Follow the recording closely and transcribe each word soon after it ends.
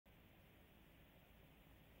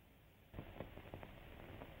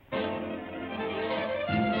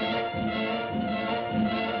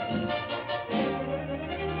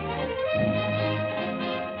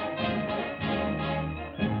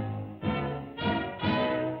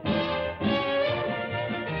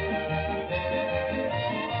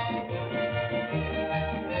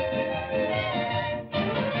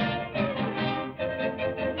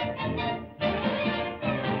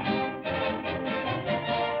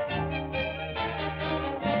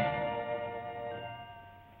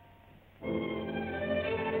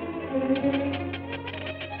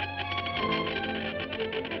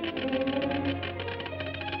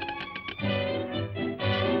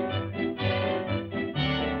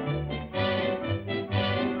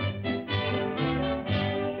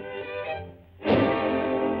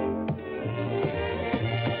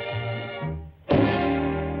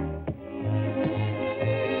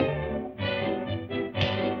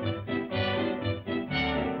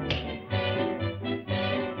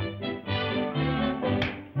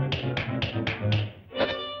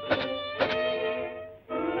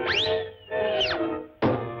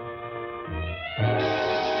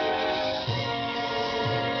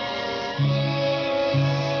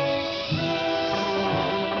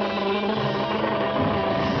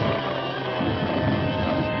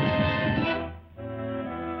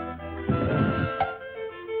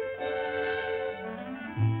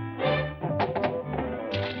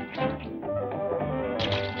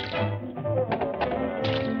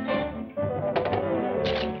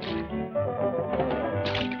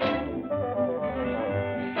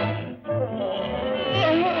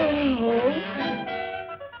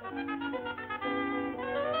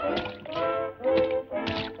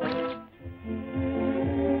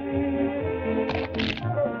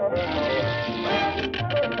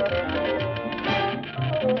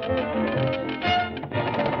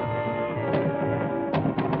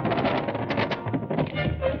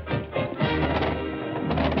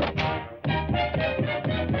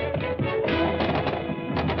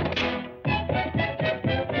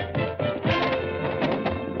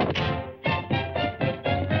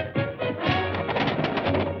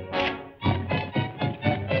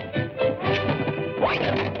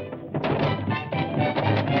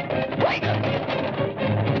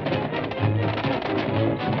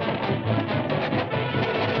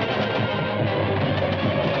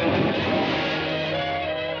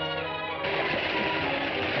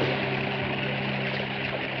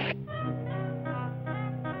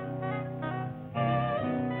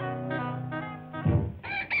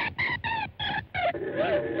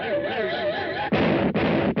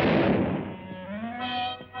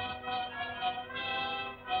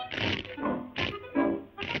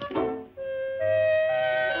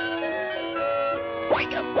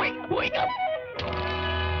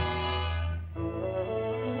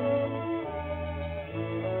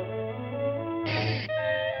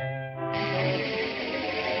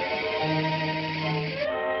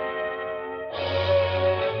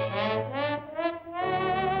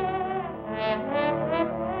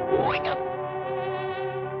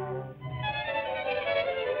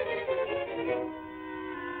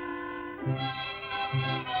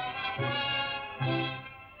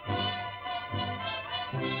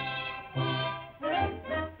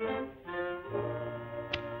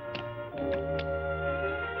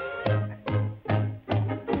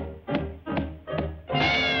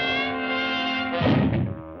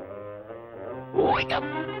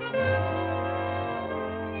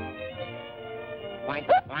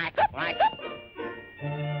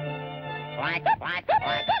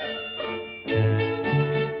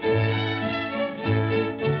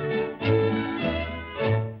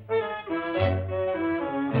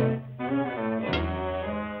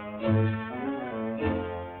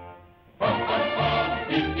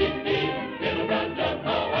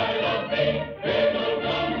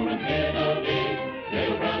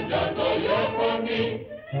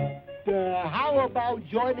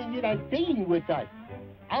Joining in and singing with us.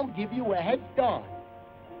 I'll give you a head start.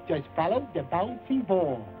 Just follow the bouncy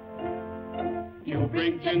ball. You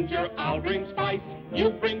bring ginger, I'll bring spice. You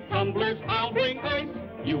bring tumblers, I'll bring ice.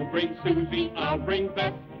 You bring Susie, I'll bring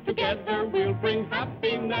Bess. Together we'll bring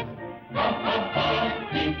happiness. Ha ha ha,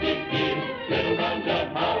 dee dee dee. Little brown jug,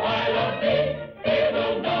 how I love thee.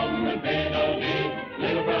 Fiddle dum and fiddle dee.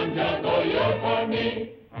 Little brown jug, oh, you're for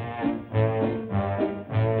me.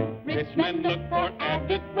 Rich men look for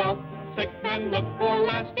added wealth, sick men look for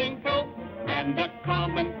lasting health, and the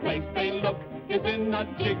common place they look is in a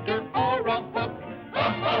jigger or a hook. Ha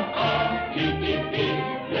ha ha, dee dee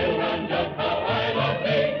dee, little round jug, how I love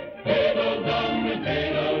thee. Fiddle dum and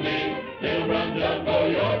fiddle dee, little round jug, oh,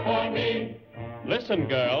 you're for me. Listen,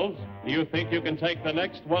 girls, do you think you can take the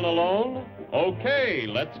next one alone? Okay,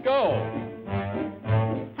 let's go.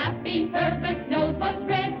 Happy Herbert knows what's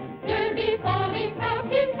red, Derby falling from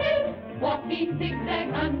his head. Walking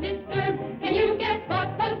zigzag undisturbed, can you guess what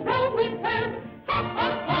was wrong with her? Ha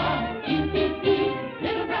ha ha, dee,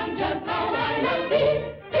 little brown jug, how I love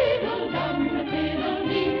thee. Fiddle dum, fiddle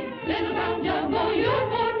dee, little brown jug, oh, you're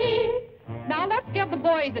for me. Now let's give the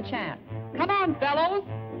boys a chance. Come on, fellows,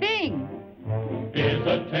 sing. Here's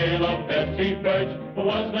a tale of Bessie Birch, who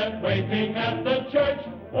was left waiting at the church.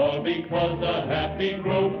 all because the happy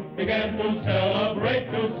group began to celebrate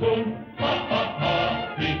too soon. Ha, ha,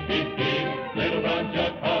 ha, hee, hee, hee, little brown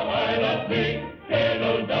jug, how I love thee.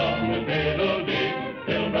 Diddle-dum, diddle-dee,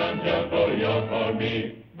 little brown jug, oh, you're for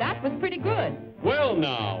me. That was pretty good. Well,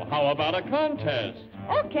 now, how about a contest?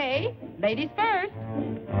 Okay, ladies first.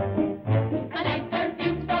 I like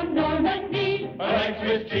perfumes from Normandy. I like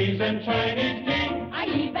Swiss cheese and Chinese tea. I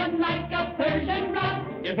even like a Persian rug.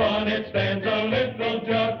 If on it stands a little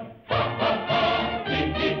jug. Ha, ha, ha,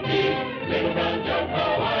 hee, hee, hee, little brown jug,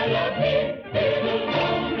 how I love thee.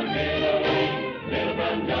 Diddle-dum, diddle-dee, little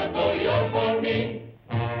brown jug, oh, you're for me.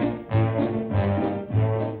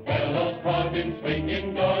 Fellows caught in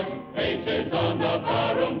swinging doors, faces on the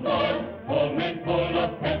barroom floor, home and full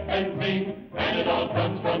of pep and zing, and it all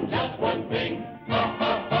comes from just one thing. Ha,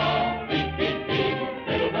 ha, ha, hee, hee, hee,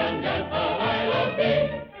 little brown jug, how I love thee.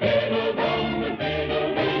 Diddle-dum,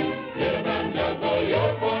 diddle-dee, little brown jug, oh,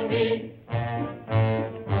 you're for me.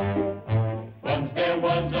 Once there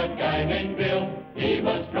was a guy named Bill, he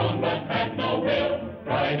was strong but had no will.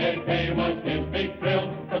 Friday pay was his big thrill,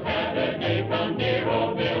 for Saturday found dear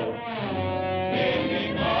old Bill.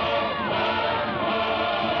 Singing ha, ha, ha,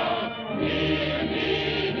 hee,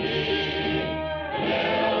 hee, hee,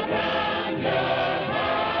 little brown jug,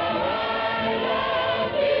 how I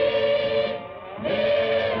love thee.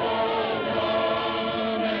 Diddle-dum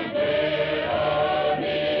and diddle-dee,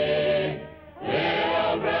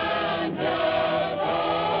 little brown jug,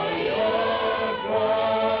 oh, you're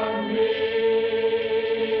for me.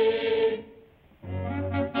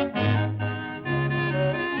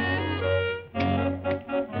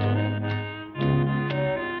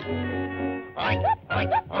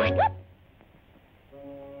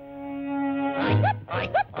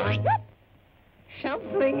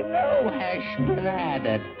 Something new has been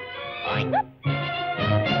added.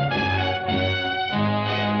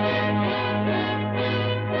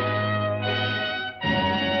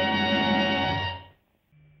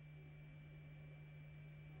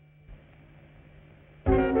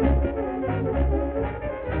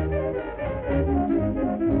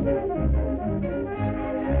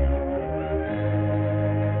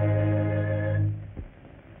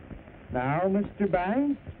 Now, Mr.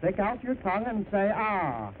 Bang, stick out your tongue and say,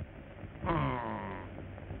 ah. Ah.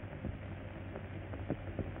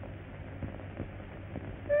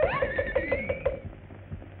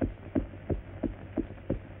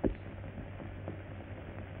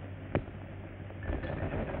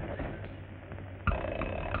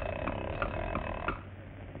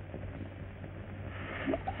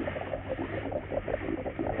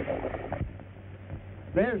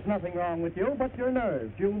 There's nothing wrong with you but your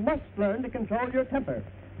nerves. You must learn to control your temper.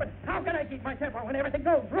 But how can I keep my temper when everything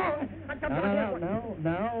goes wrong?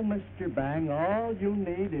 Now, Mr. Bang, all you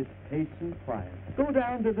need is peace and quiet. Go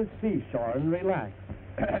down to the seashore and relax.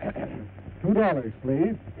 $2,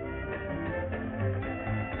 please.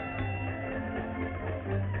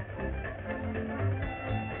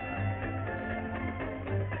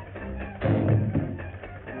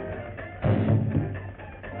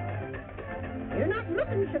 You're not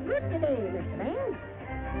looking so good today, Mr. Bang.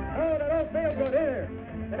 Oh, that don't feel good here.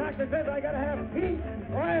 The doctor says I gotta have peace and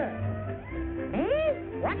quiet. Eh?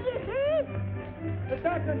 What do you say? The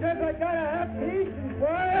doctor says I gotta have peace and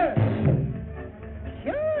quiet.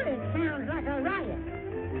 Sure, it sounds like a riot.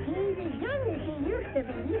 She ain't as young as she used to be.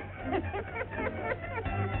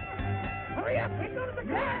 Hurry up, get to the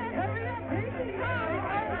car. Hurry up,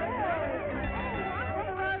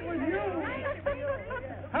 I'll ride with you.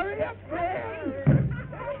 Hurry up, friend.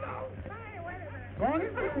 Going to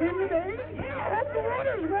swim today? I hope the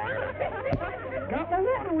water's warm. Got my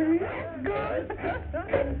water with you. Good.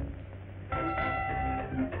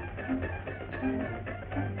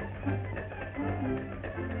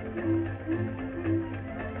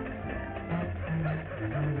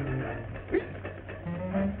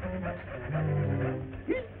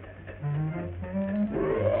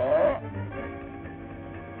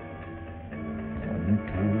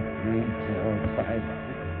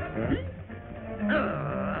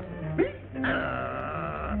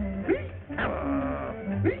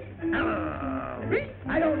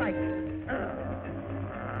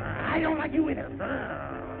 I don't like you either.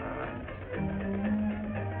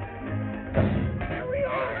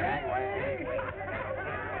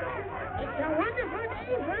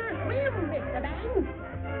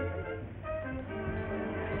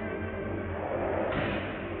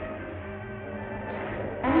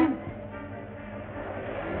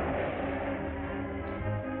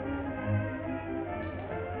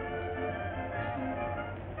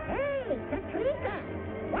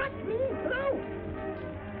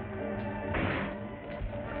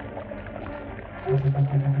 Why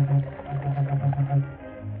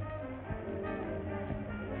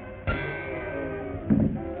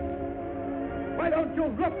don't you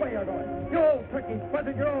look where you're going? You old turkey,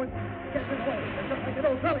 buzzing your own get this way. It's just like an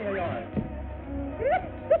old belly of yours.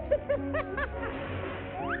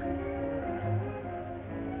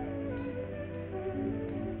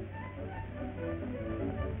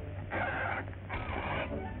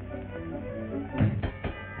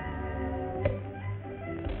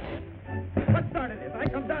 What started this? I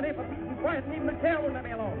come down here for peace and quiet, and even the tail won't let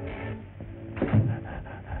me alone.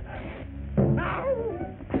 Ow!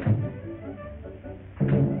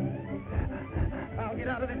 I'll get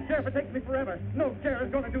out of this chair if it takes me forever. No chair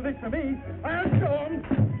is going to do this to me. I'll show 'em.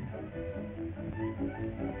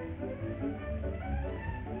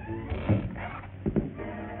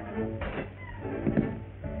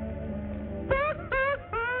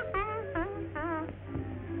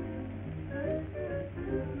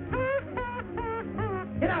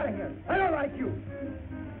 Get out of here. I don't like you.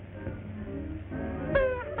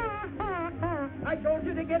 I told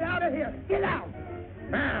you to get out of here. Get out.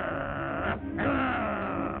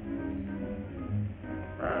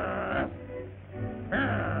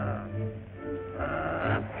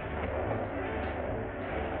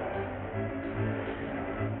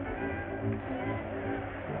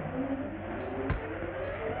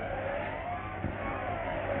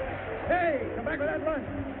 Hey, come back with that lunch.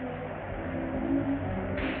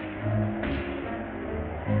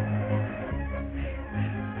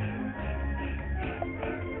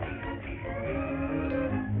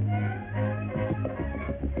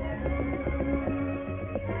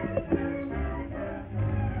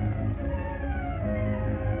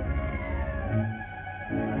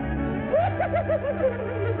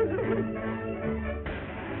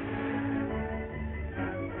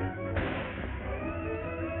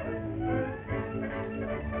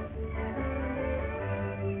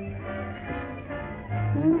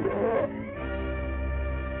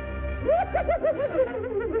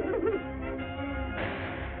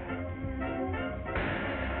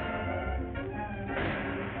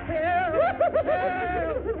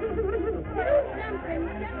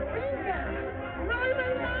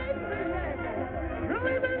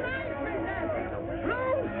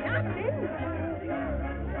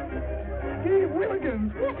 Gee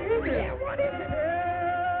Willikins, what is it? Yeah, what is it?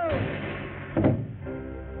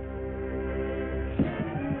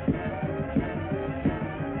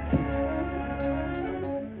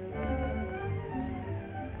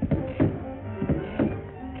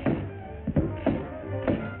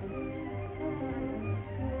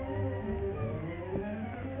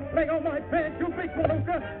 Let go my pants, you big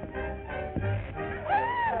palooka!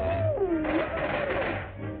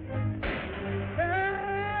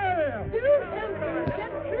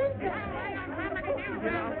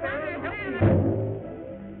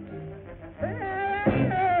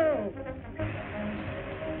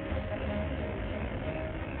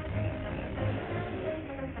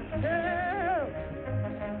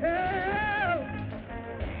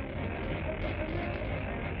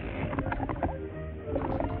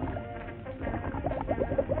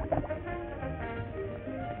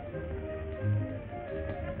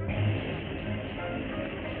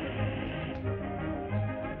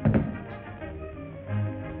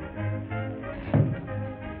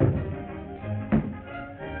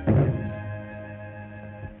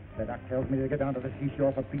 The doc tells me to get down to the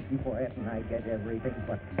seashore for peace and quiet, and I get everything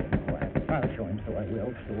but peace and quiet. I'll show him, so I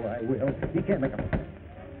will. He can't make a...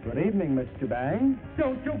 Good evening, Mr. Bang.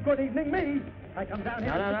 Don't you good evening me. I come down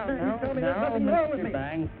here to tell me there's nothing wrong with me. Mr.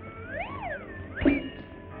 Bang.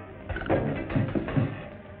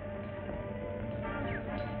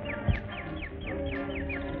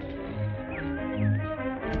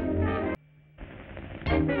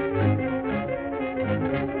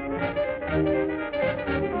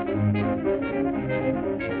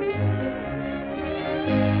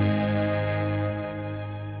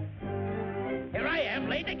 Here I am,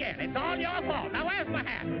 late again. It's all your fault. Now, where's my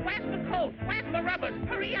hat? Where's the coat? Where's the rubbers?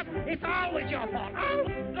 Hurry up. It's always your fault. Oh,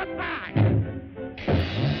 goodbye.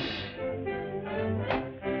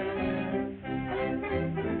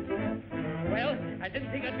 Well, I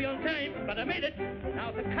didn't think I'd be on time, but I made it.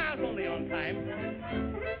 Now the car's only on time.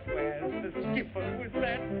 Where's the skipper with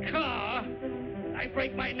that car? I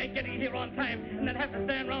break my neck getting here on time and then have to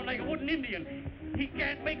stand around like a wooden Indian. He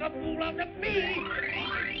can't make a fool out of me.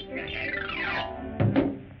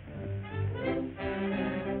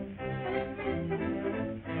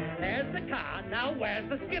 There's the car. Now where's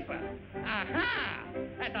the skipper. Aha!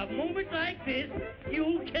 At a moment like this,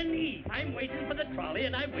 you can eat. I'm waiting for the trolley,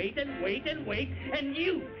 and I wait and wait and wait, and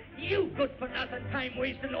you good-for-nothing,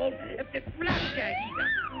 time-wasting old blackjack eater.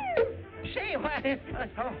 Say, what?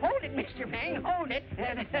 Hold it, Mr. Bang, hold it.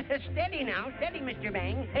 Steady now, steady, Mr.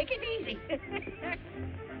 Bang. Take it easy.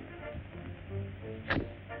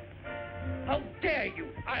 How dare you?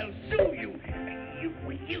 I'll sue you.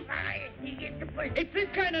 It's this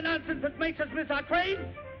kind of nonsense that makes us miss our train.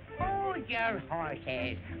 Hold your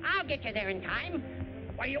horses. I'll get you there in time.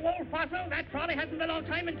 Why, you old fossil, that trolley hasn't been on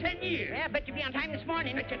time in 10 years. Yeah, bet you'll be on time this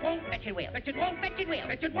morning. Bet you won't. Bet you will. Bet you won't. Bet you will.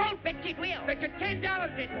 Bet you won't. Bet you will. Bet you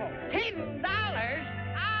 $10 it won't. $10?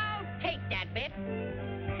 I'll take that bet.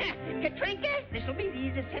 Katrinka, this'll be the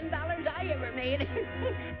easiest $10 I ever made.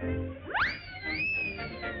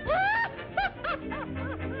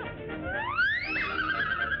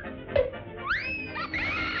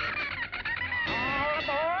 All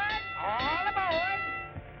aboard! All aboard!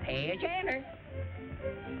 Pay a janitor.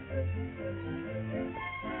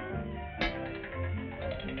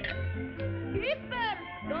 Skipper,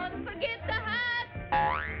 don't forget the hat.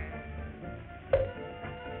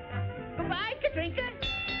 Goodbye, Katrinka.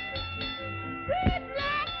 Good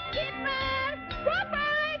luck, Skipper.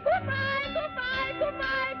 Goodbye, goodbye, goodbye,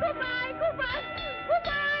 goodbye, goodbye, goodbye, goodbye,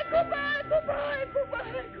 goodbye, goodbye, goodbye,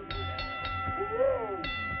 goodbye.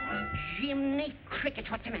 Jiminy crickets,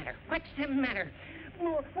 what's the matter? What's the matter?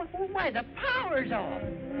 Why, the power's off.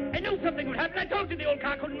 I knew something would happen. I told you the old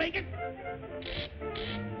car couldn't make it.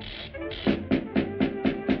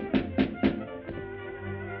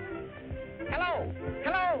 Hello?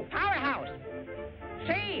 Hello, powerhouse.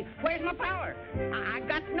 Say, where's my power? I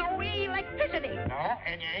got no electricity. No,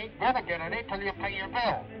 and you ain't gonna get any till you pay your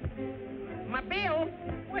bill. My bill?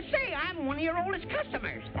 Well, say, I'm one of your oldest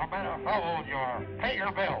customers. No matter how old you are, pay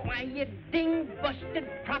your bill. Why, you ding-busted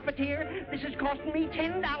profiteer, this is costing me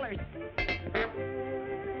 $10.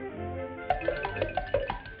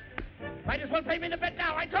 Might as well pay me the bet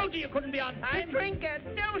now. I told you couldn't be on time. Katrinka,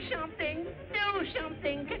 do something. Do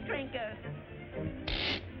something, Katrinka.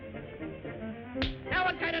 Now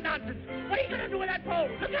what kind of nonsense? What are you going to do with that pole?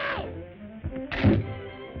 Look out!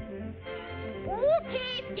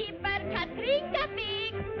 Okay, Skipper, Katrinka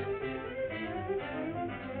fix.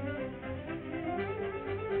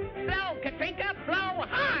 Blow, Katrinka, blow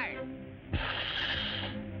hard.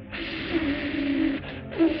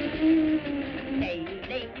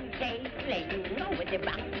 Sailing over the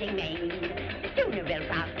rocky main. The schooner will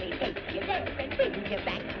probably take you there and bring you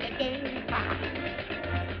back again.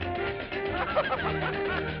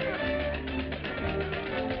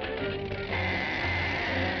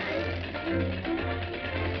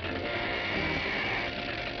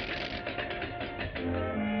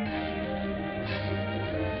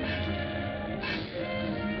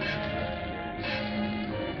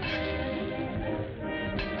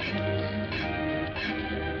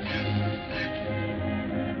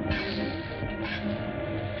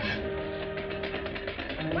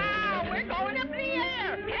 Wow, we're going up in the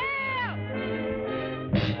air! Help!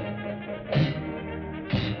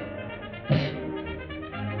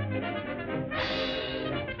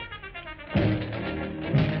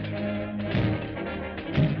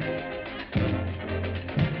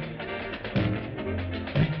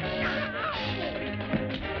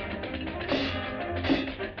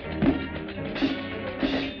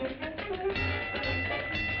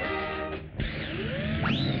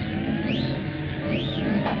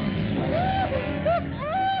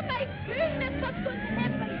 Oh, my goodness, what could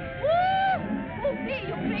happen? Oh, hey,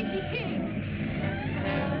 you crazy king.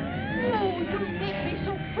 Oh, you make me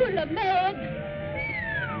so full of mad.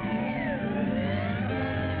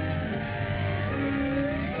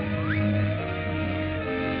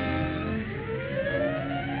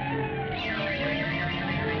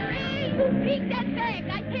 Hey, you bring that back.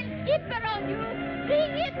 I can skipper on you.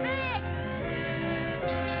 Bring it back.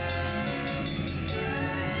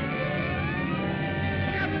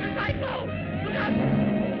 Look out for the cyclone! Look out!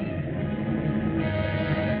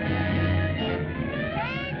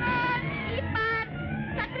 Hang on, skipper.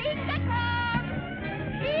 Katrinka come.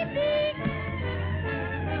 Shipping.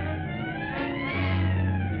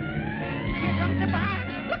 Here comes the barn!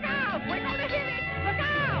 Look out! We're going to hit it! Look out!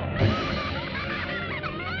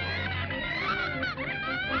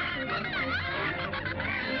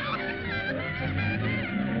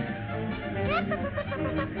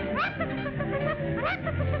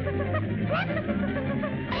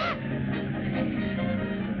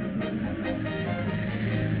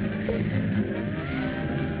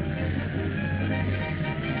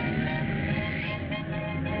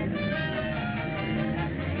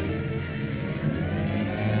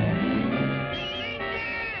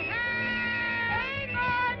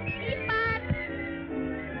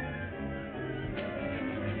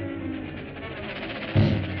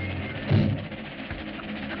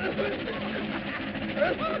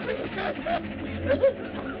 Stop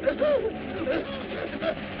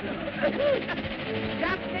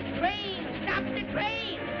the train! Stop the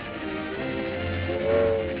train!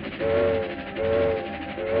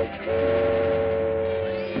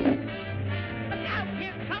 Look out!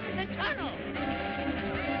 Here comes the tunnel!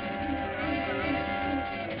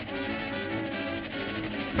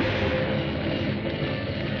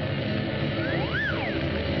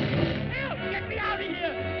 Help! Get me out of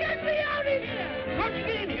here! Get me out of here! How'd you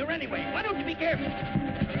get in here anyway? Why don't you be careful?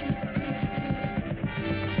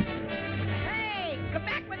 Hey, come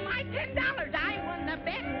back with my $10. I won the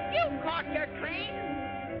bet. You caught your train.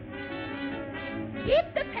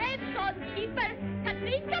 Keep the pants on, keeper.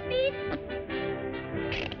 Ka-beep, ka-beep.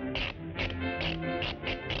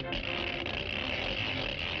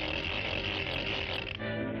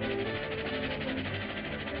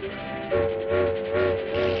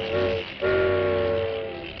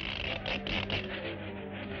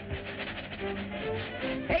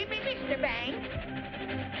 Pay me, Mr. Bang.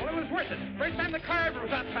 Well, it was worth it. First time the car ever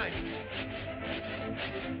was on time.